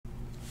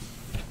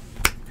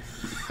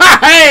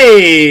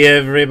Hey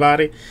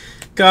everybody,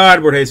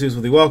 Cardboard Jesus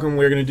with you. Welcome.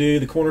 We're going to do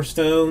the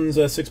Cornerstones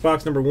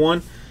 6-box number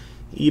 1,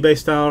 eBay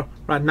style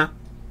right now.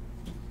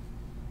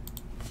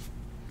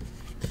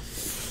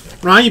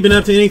 Ryan, you been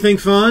up to anything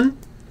fun?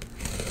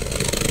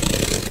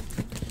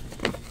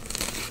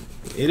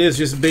 It has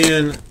just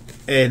been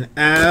an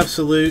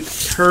absolute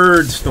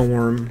turd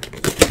storm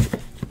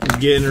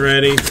getting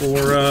ready for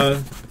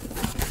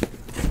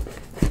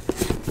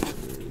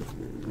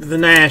the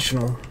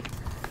National.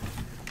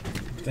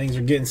 Things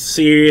are getting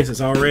serious. It's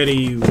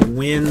already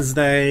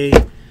Wednesday.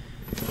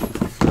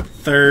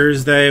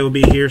 Thursday will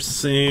be here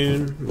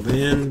soon.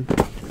 Then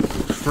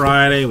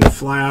Friday we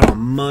fly out on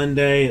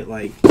Monday at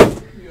like,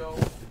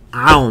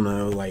 I don't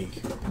know, like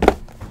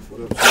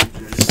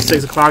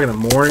 6 o'clock in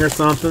the morning or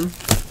something.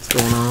 What's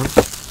going on?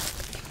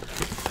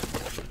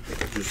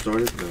 Just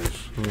started?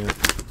 Nice. Yeah.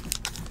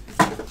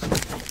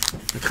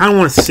 I kind of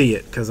want to see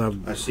it because I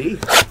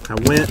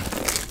went.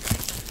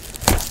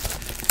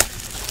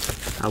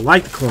 I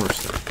like the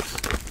Cornerstones.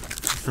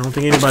 I don't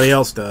think anybody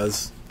else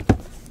does.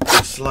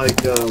 It's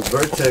like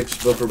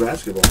Vertex, but for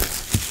basketball.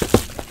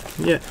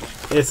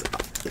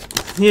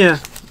 Yeah,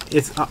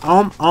 it's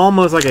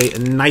almost like a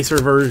nicer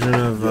version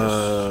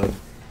of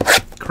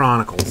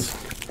Chronicles.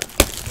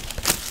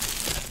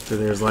 So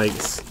there's like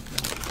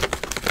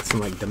some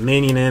like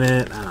Dominion in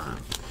it. I don't know.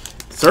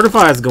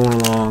 Certified's going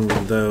along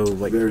though,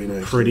 like very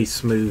nice, pretty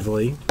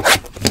smoothly.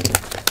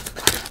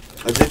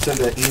 I did send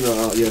that email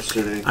out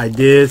yesterday. I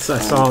did. I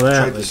saw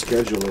that. I tried to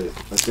schedule it.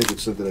 I think it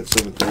sent it at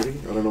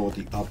 7:30. I don't know what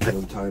the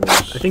optimum time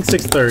is. I think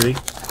 6:30.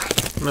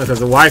 No, because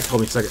the wife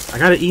told me, she's like, I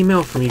got an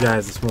email from you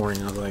guys this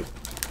morning. I was like,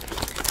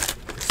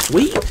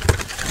 sweet. I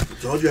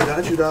told you I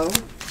got you, dog.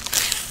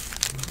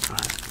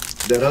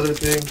 That other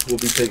thing will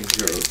be taken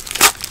care of.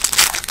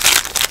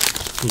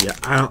 Yeah,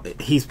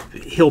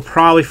 he'll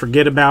probably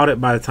forget about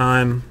it by the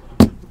time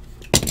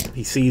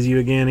he sees you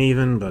again,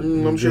 even. But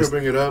I'm sure he'll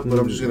bring it up, but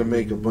I'm just gonna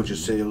make a bunch of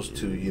sales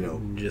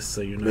to, just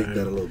so you know, make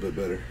that a little bit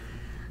better.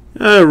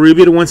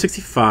 Ruby to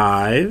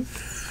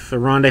 165,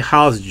 Rondé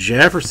Hollis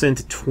Jefferson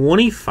to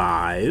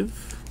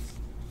 25.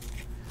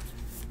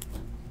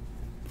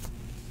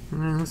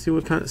 Let's see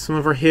what kind of, some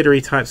of our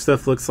hittery type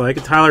stuff looks like. A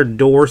Tyler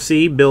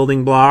Dorsey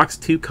building blocks,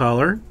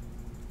 2-color.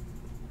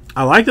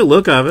 I like the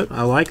look of it.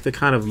 I like the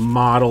kind of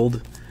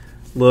mottled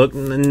look.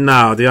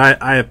 No,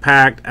 I have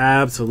packed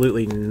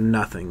absolutely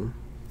nothing.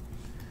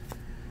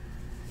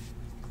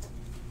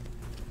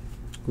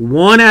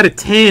 1 out of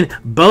 10.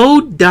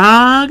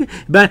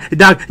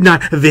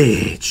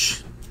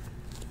 Bogdanovich.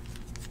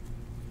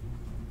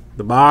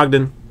 The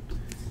Bogdan.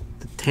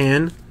 The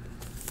 10.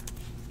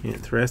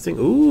 Interesting.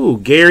 Ooh,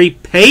 Gary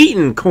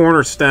Payton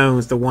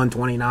Cornerstones to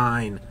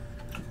 129.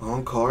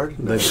 On card?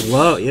 The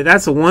glove. Yeah,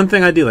 that's the one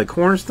thing I do. Like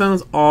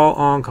Cornerstones, all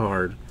on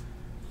card.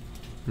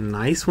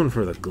 Nice one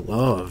for the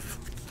glove.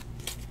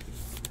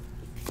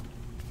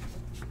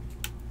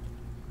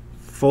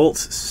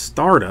 Fultz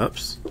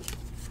Startups.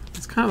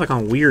 It's kind of like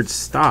on weird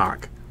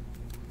stock.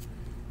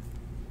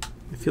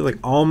 I feel like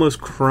almost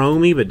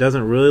chromy, but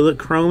doesn't really look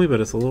chromy, but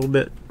it's a little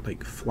bit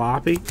like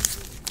floppy.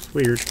 It's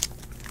weird.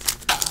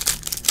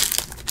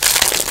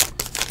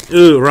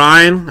 Ooh,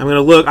 Ryan, I'm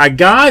gonna look. I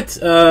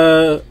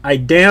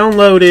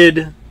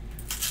downloaded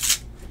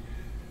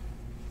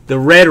the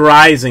Red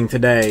Rising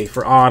today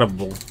for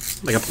Audible.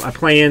 Like I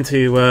plan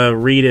to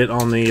read it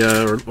on the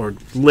or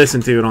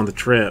listen to it on the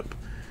trip.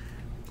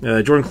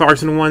 Jordan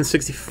Clarkson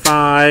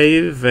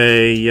 165,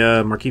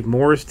 a Markieff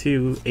Morris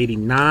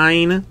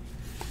 289.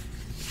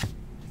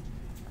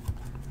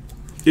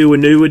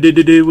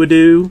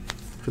 Ooh-a-doo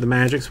for the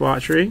Magic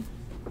swatchery.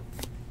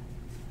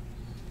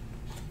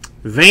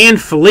 Van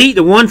Fleet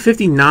to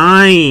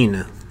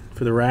 159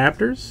 for the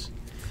Raptors.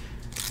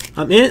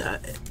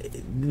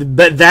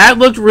 But that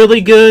looked really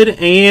good,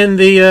 and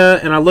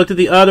and I looked at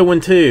the other one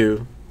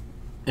too,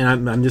 and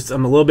I'm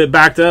a little bit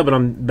backed up,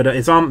 but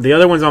it's on the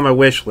other one's on my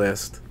wish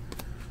list.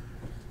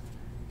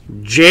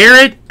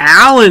 Jarrett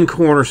Allen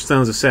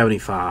Cornerstones of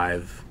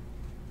 75.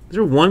 Is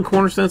there one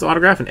Cornerstones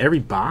autograph in every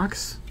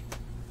box?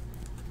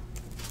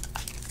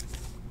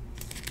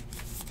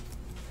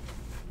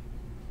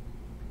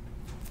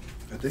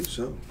 I think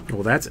so.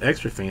 Well, that's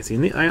extra fancy.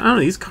 And I don't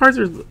know. These cards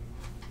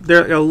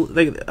they're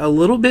a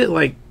little bit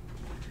like,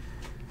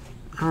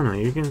 I don't know.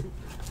 You can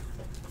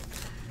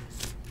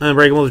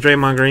Unbreakable with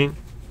Draymond Green.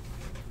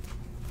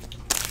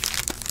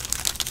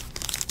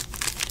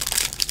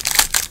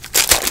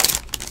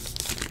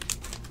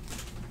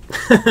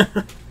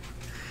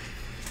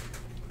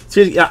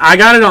 Seriously, I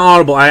got it on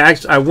Audible.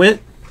 I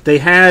went. They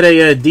had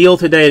a deal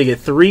today to get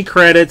 3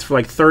 credits for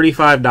like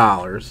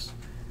 $35.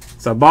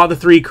 So I bought the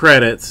 3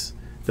 credits.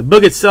 The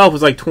book itself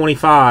was like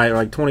 25 or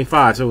like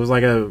 25, so it was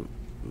like a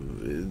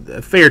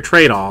fair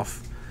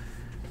trade-off.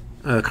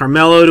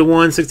 Carmelo to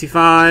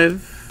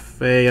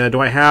 165, a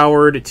Dwight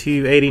Howard to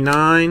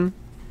 289.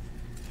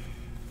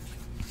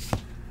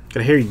 Got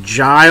a Harry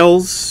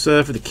Giles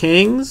for the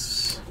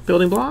Kings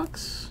building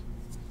blocks.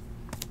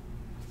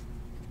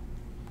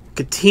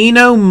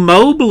 Catino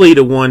Mobley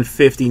to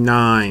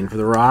 159 for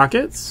the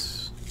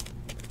Rockets.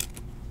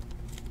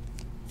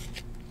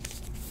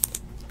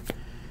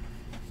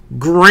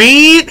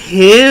 Grant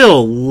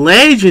Hill,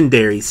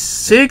 legendary,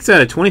 6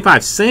 out of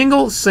 25.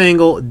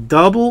 Single,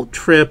 double,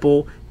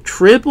 triple,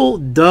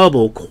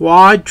 double,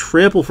 quad,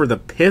 triple for the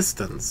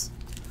Pistons.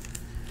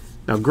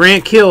 Now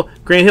Grant Hill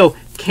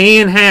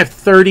can have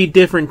 30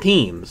 different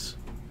teams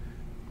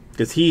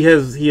because he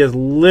has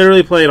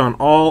literally played on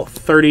all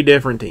 30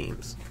 different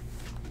teams.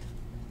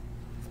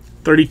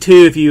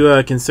 32 if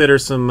you consider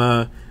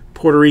some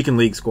Puerto Rican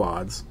League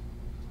squads.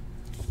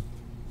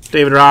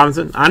 David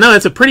Robinson. I know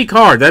that's a pretty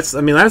card. That's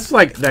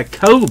like that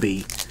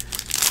Kobe.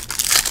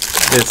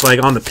 It's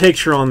like on the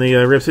picture on the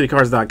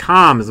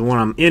RipCityCards.com is the one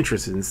I'm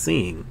interested in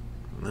seeing.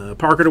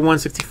 Parker to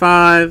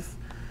 165.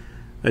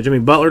 Jimmy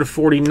Butler to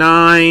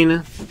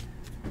 49.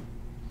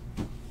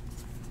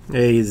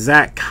 A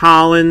Zach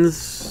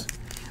Collins.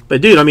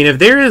 But dude, I mean, if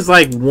there is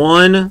like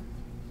one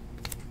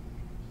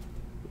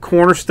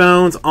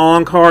Cornerstones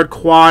on-card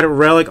quad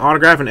relic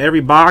autograph in every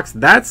box,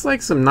 that's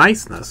like some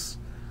niceness.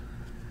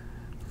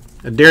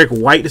 Derek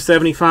White to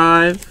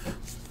 75.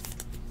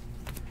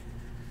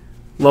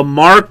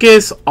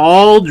 LaMarcus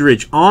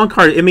Aldridge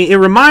on-card. I mean, it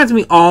reminds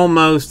me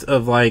almost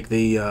of like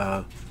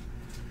the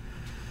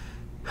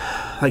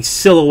like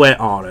silhouette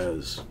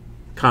autos,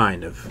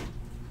 kind of.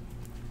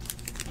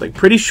 Like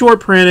pretty short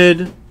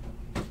printed.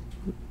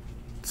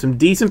 Some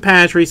decent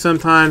patchery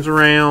sometimes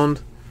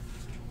around.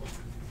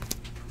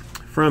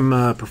 From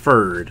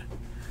Preferred.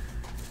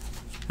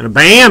 And a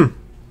bam!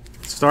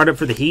 Startup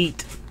for the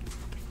Heat.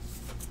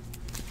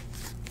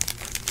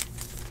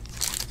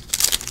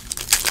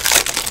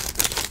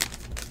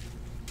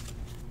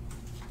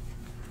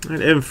 All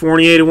right, Evan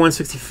Fournier to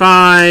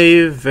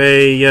 165.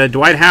 A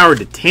Dwight Howard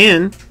to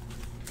 10.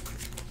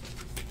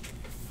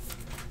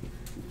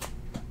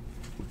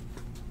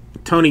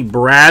 Tony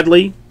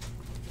Bradley.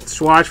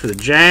 Swatch for the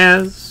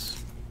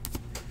Jazz.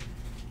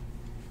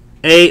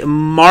 A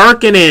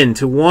Markkanen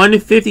to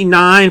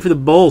 159 for the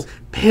Bulls.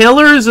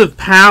 Pillars of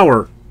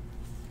Power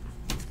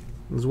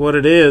is what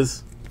it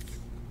is.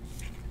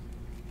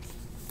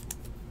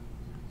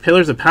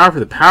 Pillars of Power for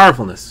the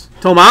powerfulness.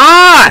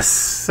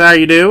 Tomas! How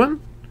you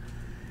doing?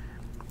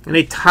 And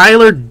a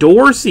Tyler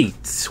Dorsey,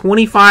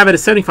 25 out of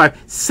 75.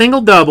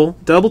 Single, double,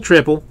 double,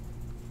 triple,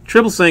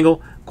 triple,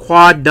 single,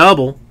 quad,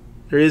 double.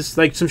 There is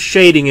like some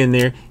shading in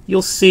there.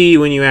 You'll see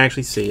when you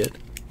actually see it.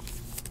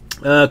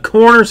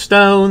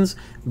 Cornerstones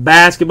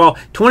basketball,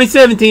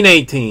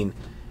 2017-18.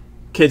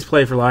 Kids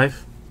Play for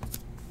Life.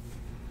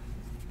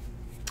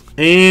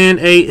 And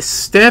a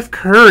Steph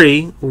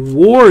Curry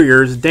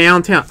Warriors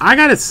downtown.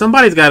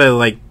 Somebody's got to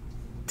like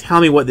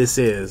tell me what this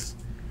is.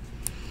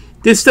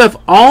 This stuff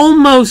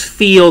almost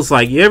feels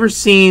like, you ever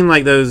seen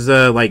like those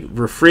like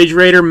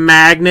refrigerator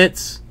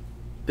magnets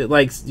that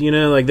like, you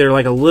know, like they're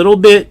like a little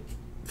bit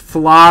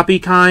floppy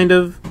kind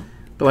of,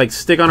 but like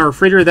stick on a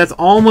refrigerator? That's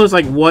almost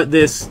like what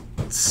this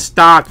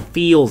stock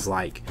feels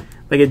like.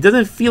 Like it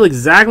doesn't feel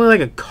exactly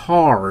like a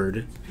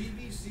card.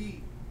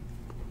 PVC.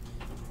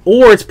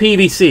 Or it's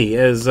PVC,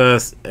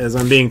 as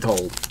I'm being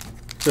told.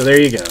 So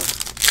there you go.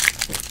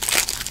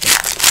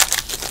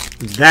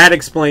 That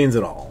explains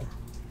it all.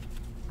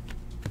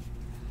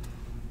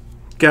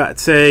 Got,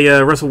 say,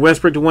 Russell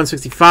Westbrook to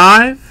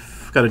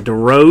 165. Got a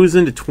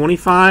DeRozan to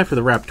 25 for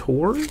the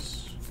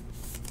Raptors.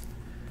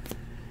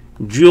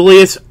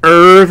 Julius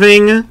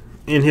Erving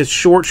in his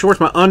short shorts.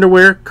 My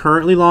underwear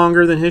currently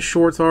longer than his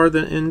shorts are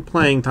in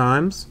playing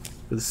times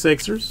for the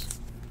Sixers.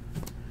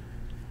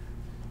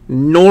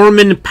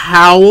 Norman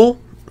Powell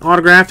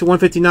autographed to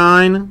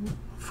 159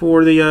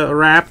 for the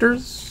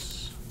Raptors.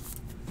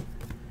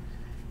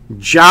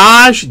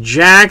 Josh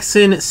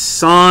Jackson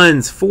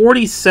Suns,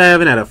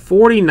 47 out of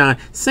 49.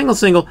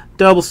 Single,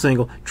 double,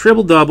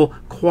 triple, double,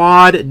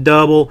 quad,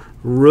 double,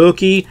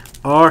 rookie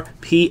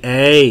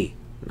RPA.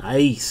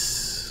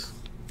 Nice.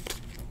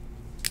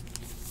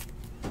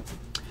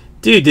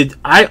 Dude,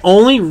 I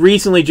only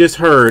recently just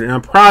heard, and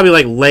I'm probably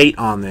like late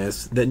on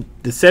this, that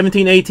the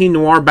 17-18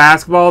 Noir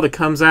basketball that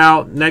comes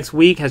out next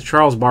week has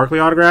Charles Barkley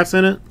autographs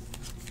in it.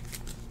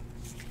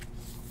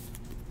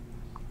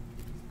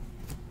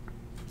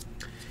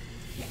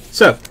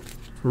 So,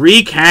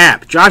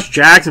 recap. Josh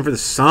Jackson for the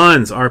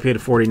Suns, RPA to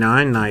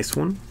 49. Nice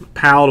one.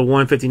 Powell to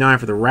 159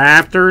 for the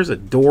Raptors. A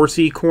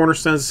Dorsey,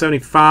 Cornerstones to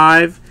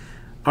 75.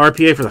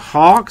 RPA for the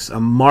Hawks. A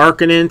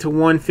Markkanen to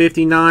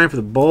 159 for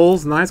the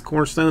Bulls. Nice.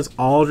 Cornerstones,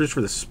 Aldridge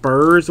for the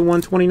Spurs to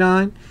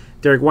 129.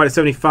 Derek White to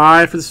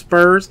 75 for the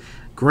Spurs.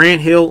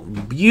 Grant Hill,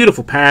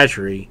 beautiful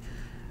patchery,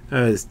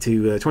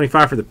 to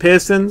 25 for the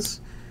Pistons.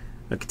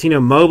 A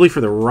Coutinho Mobley for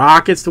the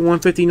Rockets to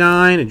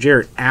 159. A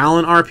Jarrett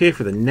Allen RPA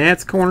for the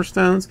Nets,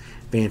 Cornerstones.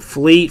 Van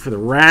Fleet for the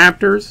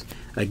Raptors.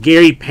 A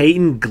Gary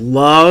Payton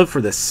glove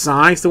for the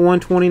Sonics to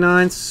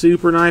 129.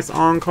 Super nice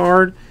on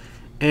card.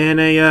 And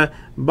a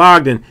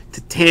Bogdan to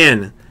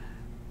 10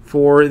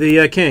 for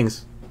the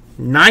Kings.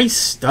 Nice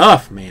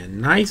stuff, man.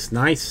 Nice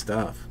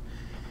stuff.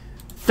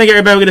 Thank you,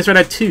 everybody. We'll get this right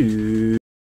at 2.